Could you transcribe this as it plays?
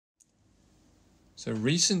So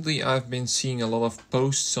recently I've been seeing a lot of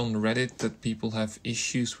posts on Reddit that people have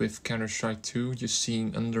issues with Counter-Strike 2, just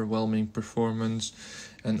seeing underwhelming performance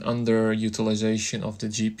and underutilization of the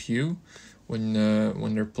GPU when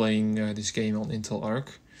they're playing this game on Intel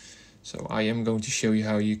Arc. So I am going to show you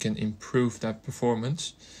how you can improve that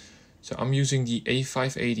performance. So I'm using the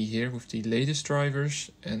A580 here with the latest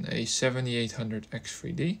drivers and a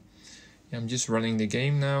 7800X3D. I'm just running the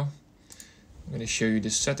game now. I'm going to show you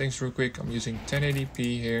the settings real quick. I'm using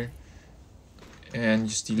 1080p here and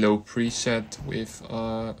just the low preset with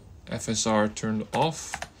FSR turned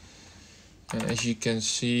off. And as you can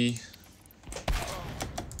see,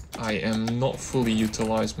 I am not fully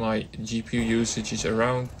utilized. My GPU usage is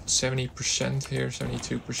around 70% here,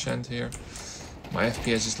 72% here. My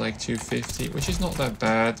FPS is like 250, which is not that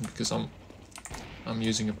bad because I'm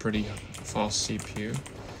using a pretty fast CPU.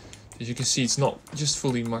 As you can see, it's not just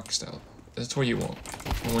fully maxed out. That's what you want.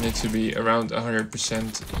 You want it to be around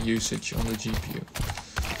 100% usage on the GPU.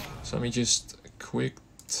 So let me just quit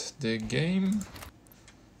the game.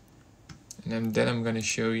 And then I'm going to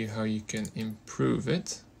show you how you can improve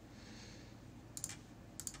it.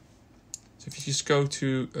 So if you just go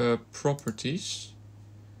to properties,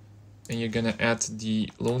 and you're going to add the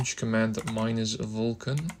launch command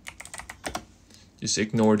 -Vulkan. Just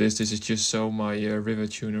ignore this. This is just so my river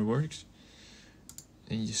tuner works.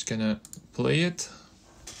 And you're just gonna play it.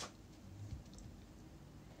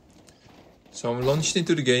 So I'm launched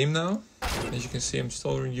into the game now. As you can see, I'm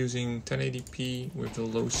still using 1080p with the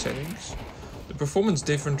low settings. The performance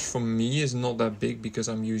difference from me is not that big because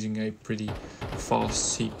I'm using a pretty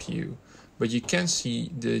fast CPU. But you can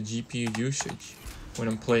see the GPU usage when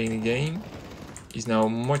I'm playing the game is now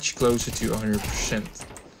much closer to 100%.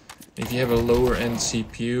 If you have a lower end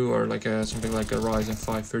CPU or like something like a Ryzen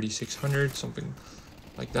 5 3600, something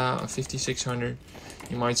like that, a 5600,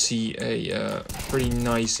 you might see a pretty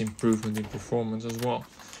nice improvement in performance as well.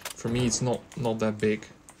 For me, it's not that big,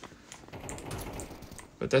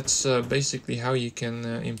 but that's basically how you can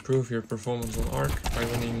improve your performance on Arc by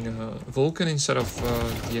running Vulkan instead of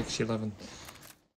the X11.